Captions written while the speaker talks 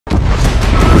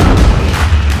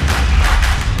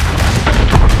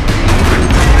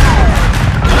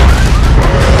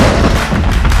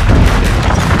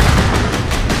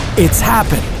It's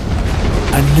happened.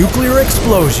 A nuclear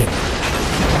explosion.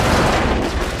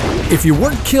 If you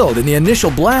weren't killed in the initial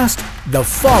blast, the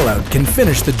fallout can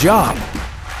finish the job.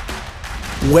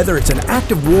 Whether it's an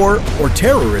act of war or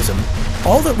terrorism,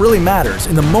 all that really matters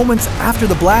in the moments after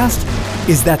the blast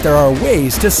is that there are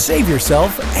ways to save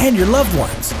yourself and your loved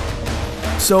ones.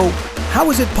 So,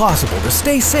 how is it possible to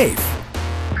stay safe?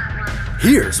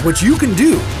 Here's what you can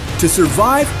do to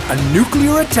survive a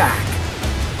nuclear attack.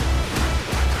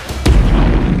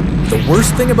 The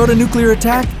worst thing about a nuclear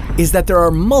attack is that there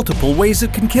are multiple ways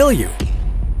it can kill you.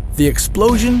 The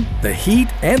explosion, the heat,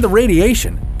 and the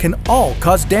radiation can all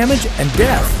cause damage and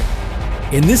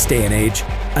death. In this day and age,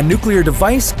 a nuclear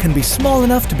device can be small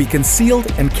enough to be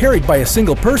concealed and carried by a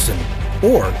single person,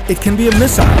 or it can be a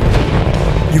missile.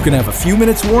 You can have a few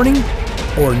minutes warning,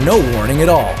 or no warning at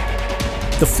all.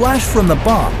 The flash from the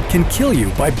bomb can kill you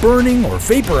by burning or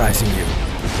vaporizing you.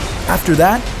 After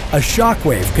that, a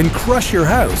shockwave can crush your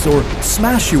house or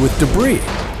smash you with debris.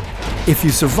 If you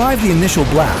survive the initial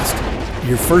blast,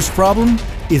 your first problem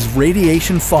is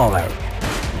radiation fallout.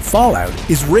 Fallout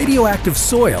is radioactive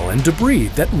soil and debris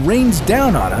that rains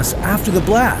down on us after the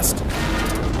blast.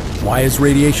 Why is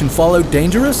radiation fallout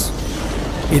dangerous?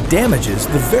 It damages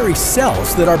the very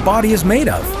cells that our body is made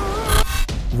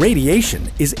of.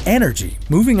 Radiation is energy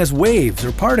moving as waves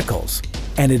or particles,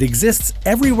 and it exists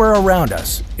everywhere around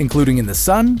us, including in the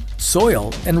sun,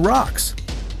 soil, and rocks.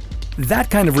 That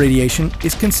kind of radiation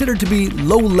is considered to be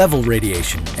low-level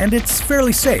radiation, and it's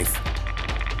fairly safe.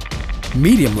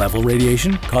 Medium-level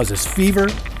radiation causes fever,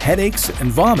 headaches,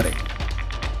 and vomiting.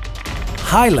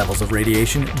 High levels of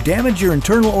radiation damage your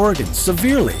internal organs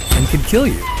severely and can kill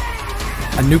you.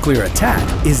 A nuclear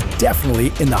attack is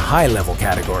definitely in the high-level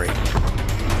category.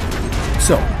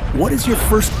 So, what is your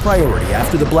first priority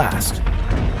after the blast?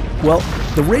 Well,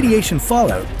 the radiation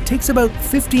fallout takes about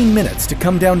 15 minutes to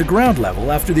come down to ground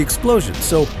level after the explosion,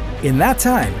 so in that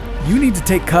time, you need to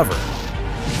take cover.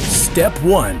 Step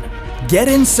 1. Get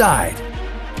inside.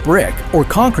 Brick or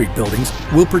concrete buildings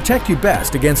will protect you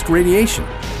best against radiation.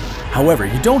 However,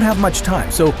 you don't have much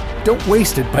time, so don't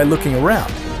waste it by looking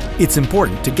around. It's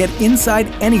important to get inside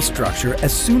any structure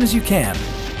as soon as you can.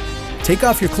 Take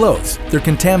off your clothes, they're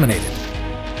contaminated.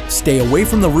 Stay away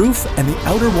from the roof and the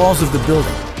outer walls of the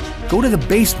building. Go to the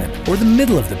basement or the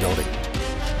middle of the building.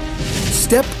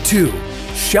 Step 2.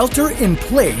 Shelter in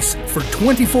place for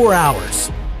 24 hours.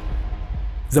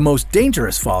 The most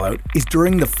dangerous fallout is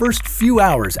during the first few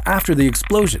hours after the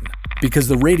explosion, because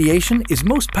the radiation is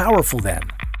most powerful then.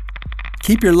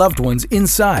 Keep your loved ones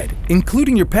inside,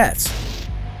 including your pets.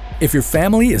 If your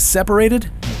family is separated,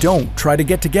 don't try to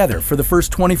get together for the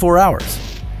first 24 hours.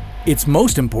 It's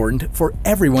most important for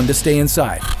everyone to stay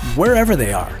inside, wherever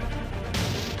they are.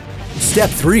 Step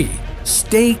 3.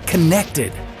 Stay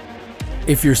connected.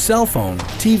 If your cell phone,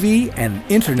 TV, and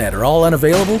internet are all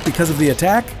unavailable because of the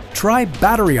attack, try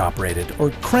battery-operated or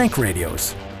crank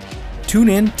radios. Tune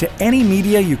in to any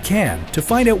media you can to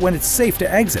find out when it's safe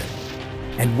to exit,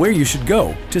 and where you should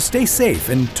go to stay safe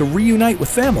and to reunite with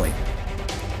family.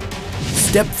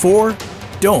 Step 4.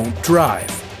 Don't drive.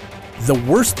 The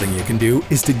worst thing you can do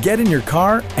is to get in your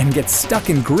car and get stuck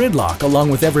in gridlock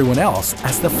along with everyone else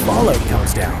as the fallout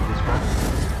comes down.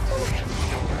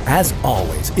 As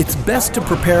always, it's best to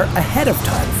prepare ahead of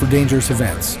time for dangerous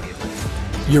events.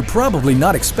 You're probably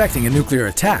not expecting a nuclear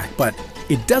attack, but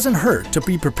it doesn't hurt to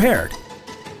be prepared.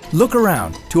 Look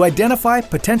around to identify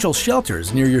potential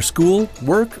shelters near your school,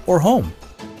 work, or home.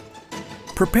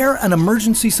 Prepare an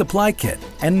emergency supply kit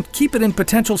and keep it in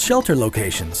potential shelter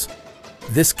locations.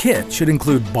 This kit should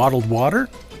include bottled water,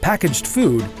 packaged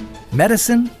food,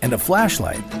 medicine, and a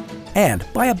flashlight. And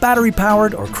buy a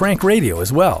battery-powered or crank radio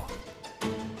as well.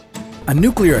 A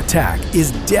nuclear attack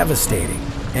is devastating,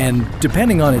 and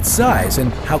depending on its size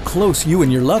and how close you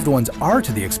and your loved ones are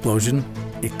to the explosion,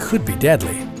 it could be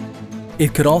deadly.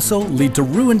 It could also lead to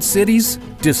ruined cities,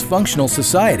 dysfunctional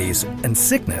societies, and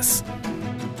sickness.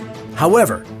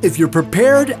 However, if you're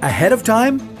prepared ahead of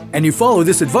time and you follow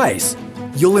this advice,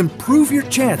 you'll improve your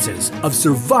chances of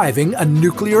surviving a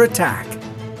nuclear attack.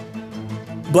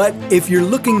 But if you're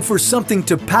looking for something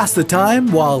to pass the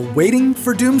time while waiting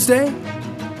for doomsday,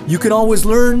 you can always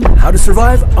learn how to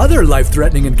survive other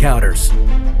life-threatening encounters.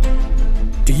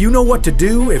 Do you know what to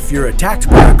do if you're attacked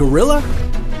by a gorilla?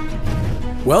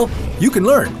 Well, you can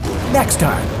learn next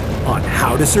time on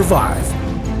How to Survive.